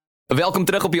Welkom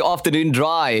terug op jou Afternoon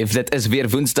Drive. Dit is weer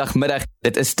woensdagmiddag.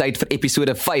 Dit is tyd vir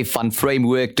episode 5 van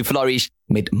Framework to Flourish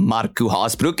met Marco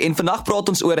Haasbroek. En vandag praat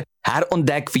ons oor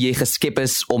herontdek wie jy geskep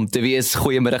is om te wees.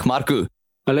 Goeiemiddag Marco.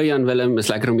 Hallo Jan Willem, is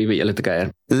lekker om hier by julle te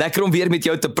kuier. Lekker om weer met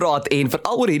jou te praat en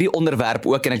veral oor hierdie onderwerp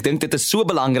ook. En ek dink dit is so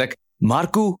belangrik.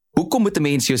 Marco, hoekom moet 'n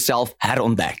mens jouself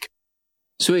herontdek?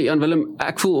 So Jan Willem,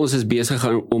 ek voel ons is besig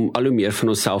om al hoe meer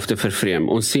van onsself te vervreem.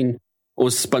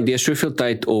 Ons spandeer soveel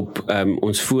tyd op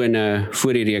ons fone,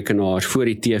 voor die rekenaars, voor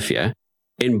die TV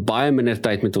en baie minder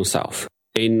tyd met onsself.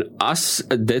 En as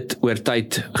dit oor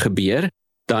tyd gebeur,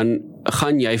 dan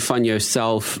gaan jy van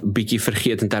jouself bietjie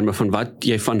vergeet in terme van wat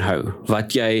jy van hou,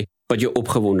 wat jou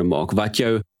opgewonde maak, wat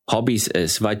jou hobbies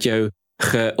is, wat jou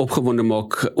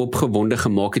opgewonde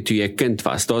gemaak het toe jy kind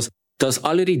was. Daar's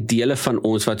al die dele van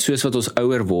ons wat soos wat ons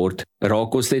ouer word,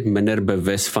 raak ons net minder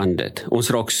bewus van dit. Ons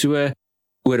raak so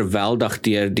oorweldig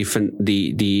deur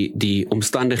die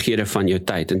omstandighede van jou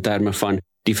tyd, in terme van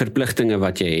die verpligtinge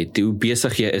wat jy het, hoe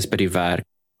besig jy is by die werk.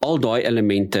 Al daai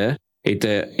elemente het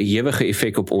 'n ewige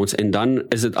effek op ons, en dan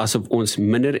is dit asof ons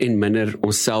minder en minder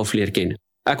onsself leer ken.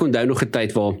 Ek onthou nog 'n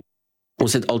tyd waar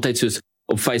ons het altyd soos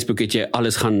op Facebook het jy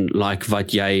alles gaan like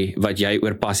wat jy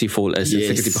oor passievol is, Yes.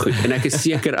 en seker tipe goed. En ek is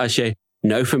seker as jy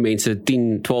nou vir mense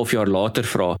 10, 12 jaar later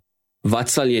vra, wat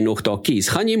sal jy nog daar kies?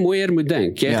 Gaan jy mooier moet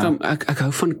dink. Jy gaan, ek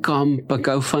hou van kamp, ek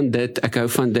hou van dit, ek hou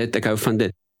van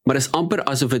dit. Maar is amper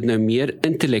asof dit nou meer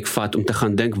intellek vat om te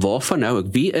gaan dink, waarvan hou ek?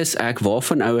 Wie is ek?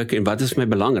 Waarvan hou ek? En wat is my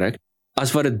belangrik?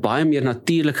 As wat dit baie meer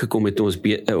natuurlik gekom het toe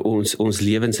ons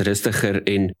lewens rustiger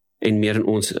en meer in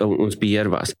ons beheer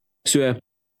was. So,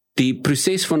 die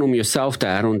proses van om jouself te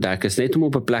herontdek is net om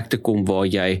op 'n plek te kom waar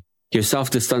jy jouself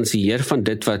distansieer van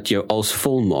dit wat jou als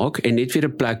vol maak en net weer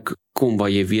 'n plek kom waar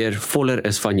jy weer voller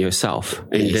is van jouself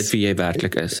en dit wie jy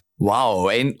werklik is. Wow,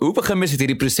 en hoe begin mens met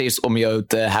hierdie proses om jou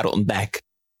te herontdek?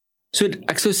 So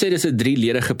ek sou sê dis 'n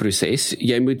drieledige proses.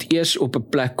 Jy moet eers op 'n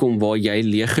plek kom waar jy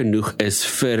leeg genoeg is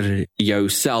vir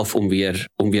jouself om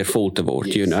weer vol te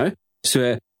word, you know.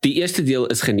 So die eerste deel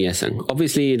is genesing.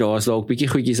 Obviously daar's dalk bietjie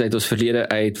goedjies uit ons verlede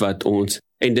uit wat ons,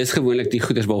 en dis gewoonlik die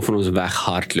goeders waarvan ons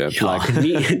weghardloop. Ja.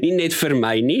 Like, nie net vir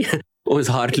my nie, ons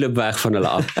hardloop weg van hulle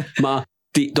af. Maar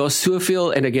daar's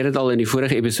soveel, en ek het dit al in die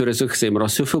vorige episode ook gesê, maar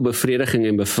daar's soveel bevrediging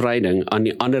en bevryding aan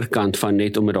die ander kant van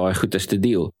net om met daai goeders te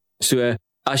deel. So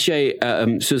as jy,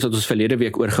 soos wat ons verlede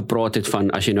week oor gepraat het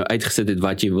van, as jy nou uitgesit het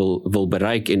wat jy wil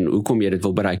bereik en hoekom jy dit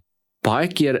wil bereik, baie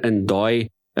keer in daai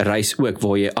reis ook,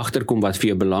 waar jy agterkom wat vir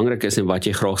jou belangrik is en wat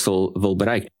jy graag wil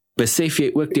bereik, besef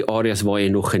jy ook die areas waar jy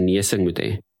nog genesing moet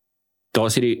hê.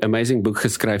 Daar's hierdie amazing boek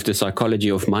geskryf, The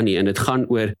Psychology of Money, en dit gaan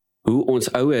oor hoe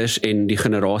ons ouers en die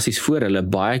generasies voor hulle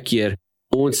baie keer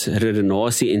ons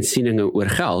redenasie en sieninge oor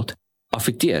geld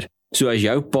affekteer. So as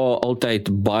jou pa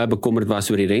altyd baie bekommerd was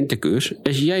oor die rentekoers,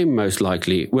 is jy most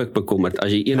likely ook bekommerd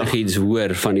as jy enigiets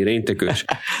hoor van die rentekoers.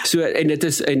 So, en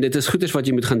dit is goeders wat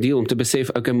jy moet gaan deel om te besef,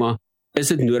 okay, maar is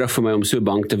dit nodig vir my om so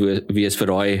bang te wees vir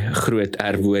daai groot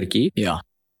R-woordjie? Ja.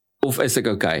 Of is ek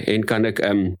okay? En kan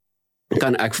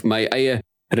ek my eie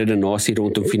redenasie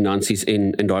rondom finansies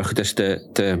en daai goeders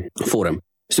te vorm?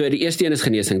 So die eerste een is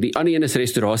genesing, die ander een is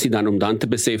restaurasie dan, om dan te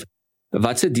besef,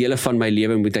 watse dele van my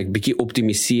lewe moet ek bietjie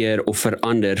optimiseer of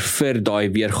verander vir daai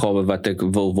weergawe wat ek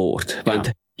wil word?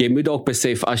 Want jy moet dalk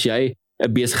besef, as jy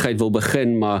 'n besigheid wil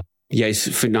begin, maar jy's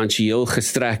finansiëel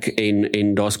gestrek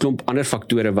en daar's klomp ander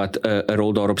faktore wat 'n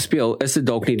rol daarop speel, is dit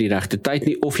dalk nie die regte tyd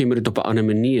nie, of jy moet dit op 'n ander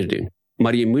manier doen.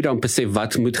 Maar jy moet dan besef,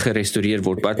 wat moet gerestoreer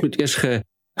word? Wat moet eers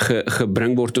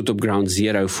gebring word tot op ground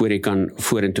zero voor jy kan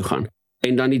vorentoe gaan?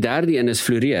 En dan die derde een is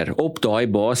floreer. Op daai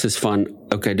basis van,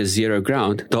 okay, dis zero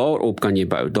ground, daarop kan jy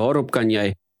bou. Daarop kan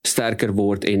jy sterker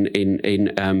word en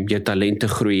jou talente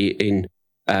groei en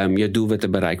jou doelwitte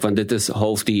bereik, want dit is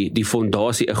half die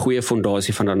fondasie, 'n goeie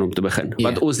fondasie van dan om te begin. Ja.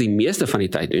 Wat ons die meeste van die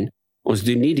tyd doen, ons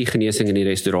doen nie die genesing en die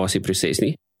restaurasieproses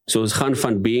nie. So ons gaan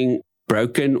van being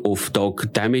broken of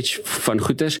dalk damage van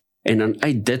goeders, en dan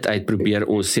uit dit uit probeer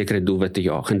ons sekere doelwitte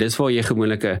jaag. En dis waar jy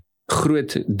gewoonlik 'n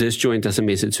groot disjoint, as 'n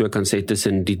mens dit so kan sê,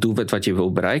 tussen die doelwit wat jy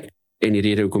wil bereik en die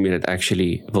rede hoekom jy dit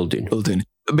actually wil doen.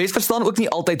 Mens verstaan ook nie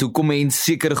altyd hoekom mens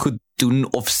sekere goed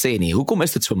doen of sê nie. Hoekom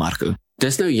is dit so, Marco?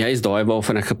 Dis nou juist daai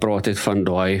waarvan ek gepraat het, van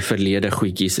daai verlede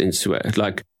goedjies en so.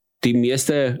 Like, die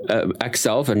meeste, ek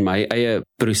self in my eie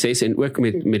proses en ook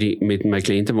met my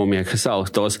kliënte waarmee ek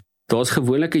gesels, daar's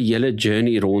gewoonlik 'n hele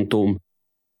journey rondom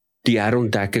die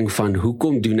herontdekking van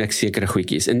hoekom doen ek sekere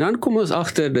goedjies. En dan kom ons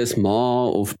agter, dis ma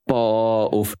of pa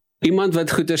of iemand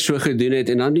wat goeie so gedoen het,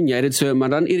 en dan doen jy dit so, maar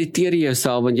dan irriteer jy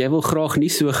jouself, want jy wil graag nie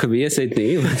so gewees het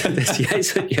nie, want dit is jy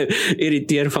wat jy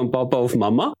irriteer van papa of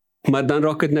mamma, maar dan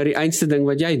raak dit nou die einste ding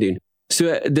wat jy doen. So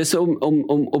dis om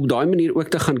op daai manier ook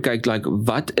te gaan kyk, like,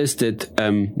 wat is dit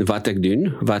wat ek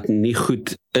doen, wat nie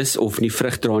goed is of nie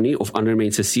vrug dra nie, of ander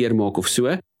mense seermaak of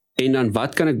so, en dan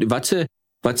wat kan ek doen,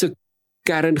 wat se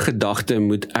kerngedagte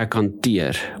moet ek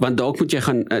hanteer, want dalk moet jy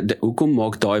gaan, hoekom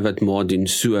maak daai wat ma doen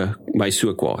my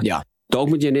so kwaad? Ja. Dalk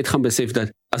moet jy net gaan besef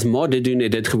dat, as ma dit doen,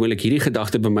 het dit gewoonlik hierdie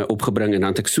gedagte by my opgebring, en dan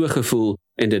het ek so gevoel,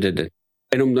 en dit.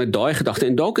 En om met daai gedagte,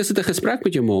 en dalk is dit 'n gesprek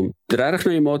met jou ma, om regtig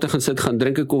na jou ma te gaan sit, gaan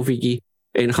drink 'n koffietjie,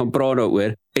 en gaan praat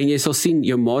daaroor, en jy sal sien,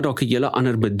 jou ma dalk 'n hele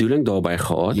ander bedoeling daarbey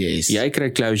gehad, Yes. Jy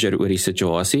kry closure oor die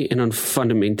situasie, en dan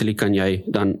fundamentally kan jy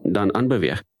dan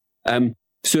aanbeweeg.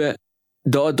 So,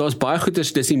 daar's baie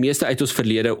goeders, dis die meeste uit ons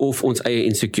verlede, of ons eie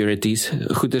insecurities,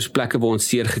 goeders, plekke waar ons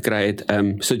seer gekry het,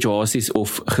 situasies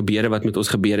of gebeure wat met ons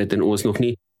gebeur het, en ons nog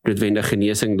nie noodwendig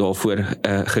genesing daarvoor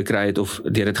gekry het, of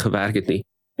deur dit gewerk het nie.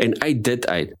 En uit dit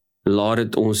laat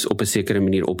dit ons op 'n sekere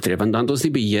manier optree, want dan het ons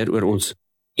nie beheer oor ons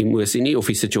emosie nie, of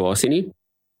die situasie nie.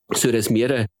 So dis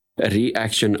meer 'n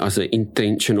reaction as 'n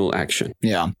intentional action.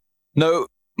 Ja. Nou,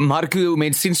 Marco,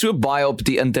 mense sien so baie op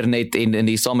die internet en in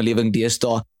die samelewing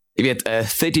deesdae, jy weet, 'n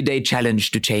 30-day challenge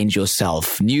to change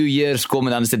yourself. New Year's kom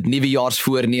en dan is dit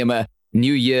nuwejaarsvoorneme,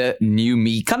 new year, new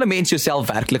me. Kan 'n mens jouself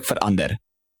werklik verander?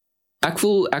 Ek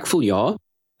voel ja.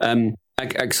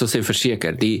 Ek sal sê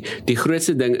verseker, die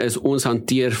grootste ding is ons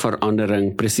hanteer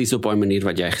verandering presies op daai manier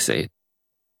wat jy gesê het.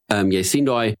 Jy sien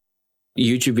daai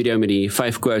YouTube video met die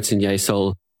 5 quotes en jy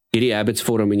sal hierdie habits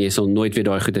vorm en jy sal nooit weer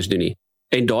daai goeders doen nie.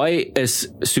 En daai is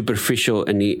superficial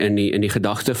in die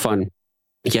gedagte van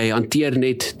jy hanteer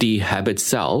net die habit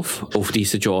self of die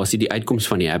situasie, die uitkoms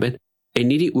van die habit en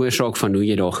nie die oorsaak van hoe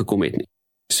jy daar gekom het nie.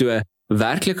 So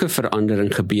werklike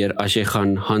verandering gebeur as jy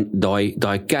gaan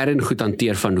daai kern goed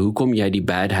hanteer van hoekom jy die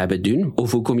bad habit doen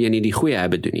of hoekom jy nie die goeie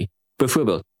habit doen nie.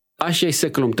 Byvoorbeeld, as jy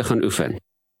sukkel om te gaan oefen,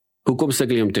 hoekom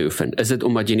sukkel jy om te oefen? Is dit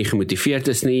omdat jy nie gemotiveerd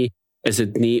is nie? Is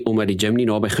dit nie omdat die gym nie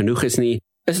naby genoeg is nie?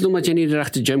 Is dit omdat jy nie die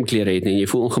regte gymklere het nie en jy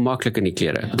voel ongemaklik in die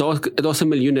klere? Daar's 'n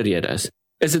miljoen redes.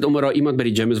 Is dit omdat daar iemand by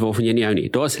die gym is waarvan jy nie hou nie?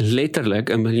 Daar's letterlik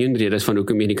 'n miljoen redes van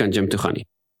hoekom jy nie kan gym toe gaan nie.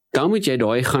 Dan moet jy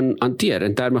daai gaan hanteer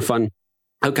in terme van,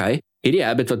 okay, hierdie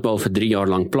habit wat al vir 3 jaar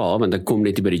lank pla, want ek kom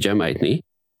net nie by die gym uit nie.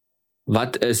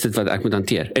 Wat is dit wat ek moet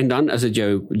hanteer? En dan as dit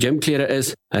jou gymklere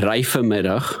is, ry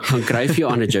vanmiddag, gaan kry vir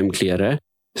jou ander gymklere,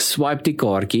 swipe die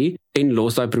kaartjie en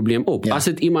los daai probleem op. Ja. As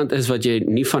dit iemand is wat jy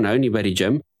nie van hou nie by die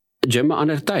gym 'n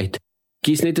ander tyd.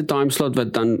 Kies net 'n timeslot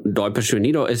wat dan daai persoon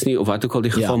nie daar is nie, of wat ook al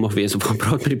die geval mag wees, of gaan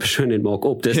praat met die persoon en maak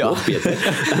op, dis nog beter.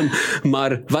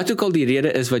 Maar wat ook al die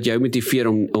rede is wat jou motiveer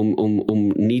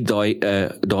om nie daai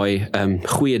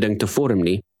goeie ding te vorm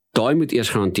nie, daai moet eers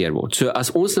gehanteer word. So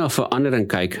as ons na verandering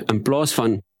kyk, in plaas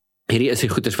van hierdie is die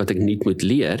goeders wat ek nie moet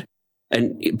leer,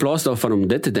 en in plaas daarvan om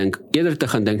dit te dink, eerder te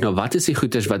gaan dink, nou wat is die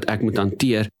goeders wat ek moet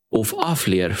hanteer of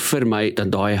afleer vir my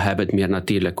dat daai habit meer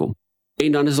natuurlik kom.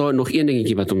 En dan is daar nog een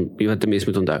dingetjie wat 'n mens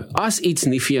moet onthou. As iets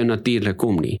nie vir jou natuurlik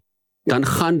kom nie, dan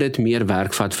gaan dit meer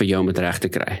werk vat vir jou om dit reg te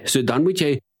kry. So dan moet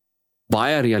jy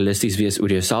baie realisties wees oor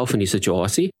jouself en die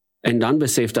situasie, en dan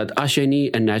besef dat as jy nie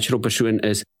 'n natural persoon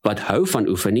is wat hou van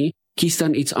oefen nie, kies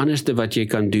dan iets anders wat jy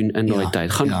kan doen in daai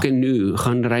tyd. Gaan canoe,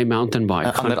 gaan ry mountain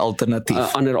bike, 'n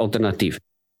ander alternatief.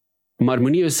 Maar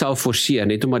moenie jouself forceer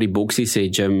net omdat die boksie sê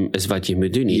gym is wat jy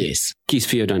moet doen nie. Yes. Kies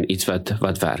vir jou dan iets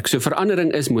wat werk. So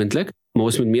verandering is moontlik, maar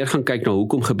ons moet meer gaan kyk na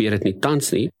hoekom gebeur dit nie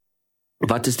tans nie.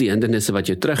 Wat is die hindernisse wat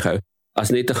jou terughou,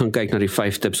 as net te gaan kyk na die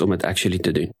 5 tips om dit actually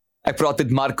te doen. Ek praat met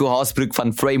Marco Haasbroek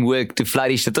van Framework to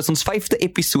Flourish. Dit is ons 5de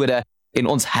episode en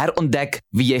ons herontdek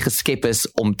wie jy geskep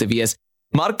is om te wees.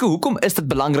 Marco, hoekom is dit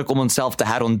belangrik om onsself te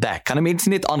herontdek? Kan 'n mens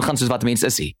net aangaan soos wat 'n mens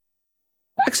is nie?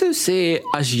 Ek sou sê,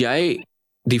 as jy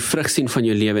die vrug sien van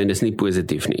jou lewe en dis nie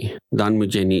positief nie, dan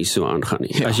moet jy nie so aangaan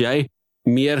nie. Ja. As jy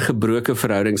meer gebroke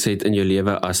verhoudings het in jou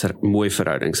lewe as mooi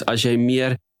verhoudings, as jy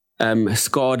meer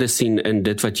skade sien in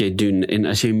dit wat jy doen, en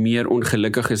as jy meer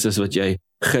ongelukkig is as wat jy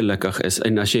gelukkig is,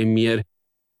 en as jy meer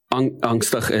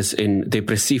angstig is en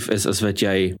depressief is as wat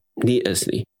jy nie is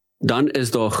nie, dan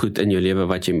is daar goed in jou lewe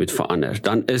wat jy moet verander.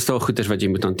 Dan is daar goeders wat jy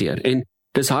moet hanteer. En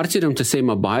dis hartseer om te sê,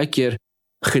 maar baie keer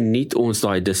geniet ons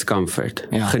daai discomfort.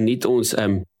 Ja. Geniet ons,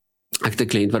 ek het 'n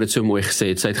kliënt wat dit so mooi gesê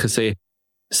het. Sy het gesê,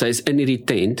 sy is in die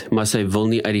tent, maar sy wil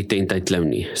nie uit die tent uit klim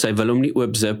nie. Sy wil hom nie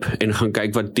oopzip en gaan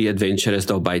kyk wat die adventure is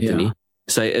daar buite nie.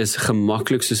 Sy is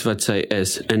gemaklik soos wat sy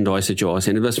is in daai situasie.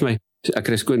 En dit was my, ek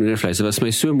kry skoon hoendervleis, dit was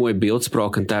my so mooi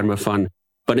beeldspraak in terme van,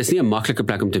 want dit is nie 'n maklike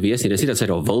plek om te wees nie. Dit is nie dat sy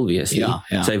daar wil wees nie.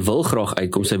 Ja. Sy wil graag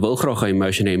uitkom, sy wil graag 'n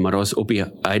emotion hê, maar daar's op die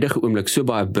huidige oomblik so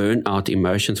baie burn-out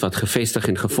emotions wat gevestig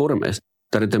en gevorm is,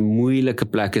 dat dit 'n moeilike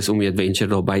plek is om die adventure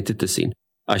daar buite te sien,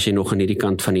 as jy nog aan hierdie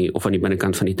kant van die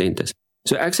binnekant van die tent is.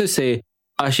 So ek sou sê,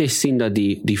 as jy sien dat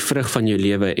die vrug van jou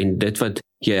lewe en dit wat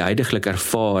jy huidiglik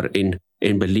ervaar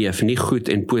en beleef nie goed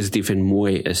en positief en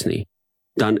mooi is nie,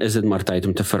 dan is dit maar tyd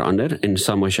om te verander in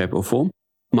some shape of form.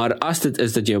 Maar as dit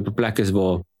is dat jy op 'n plek is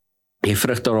waar jy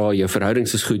vrug daar, jou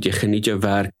verhoudings is goed, jy geniet jou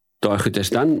werk, daai goed is,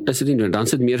 dan is dit nie nodig, dan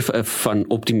is dit meer van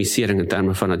optimisering in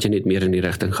terme van dat jy net meer in die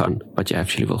rigting gaan wat jy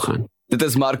actually wil gaan. Dit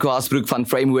is Marco Haasbroek van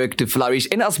Framework to Flourish.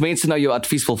 En as mense nou jou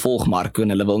advies wil volg, Marco, en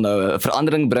hulle wil nou 'n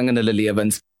verandering bring in hulle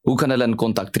lewens, hoe kan hulle in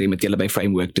kontak tree met julle by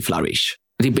Framework to Flourish?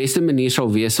 Die beste manier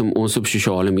sal wees om ons op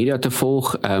sosiale media te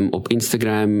volg, op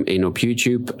Instagram en op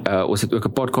YouTube. Ons het ook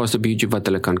 'n podcast op YouTube wat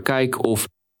hulle kan kyk of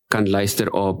kan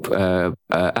luister op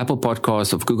Apple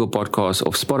Podcasts of Google Podcasts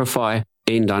of Spotify.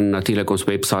 En dan natuurlik ons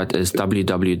website is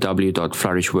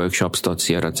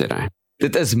www.flourishworkshops.co.za.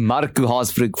 Dit is Marco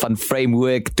Haasbroek van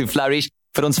Framework to Flourish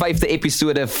vir ons 5de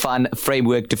episode van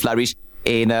Framework to Flourish.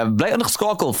 En bly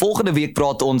ingeskakel, volgende week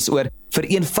praat ons oor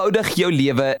vereenvoudig jou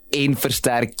lewe en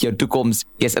versterk jou toekoms.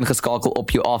 Jy is ingeskakel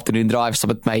op jou afternoon drive saam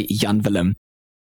met my Willem.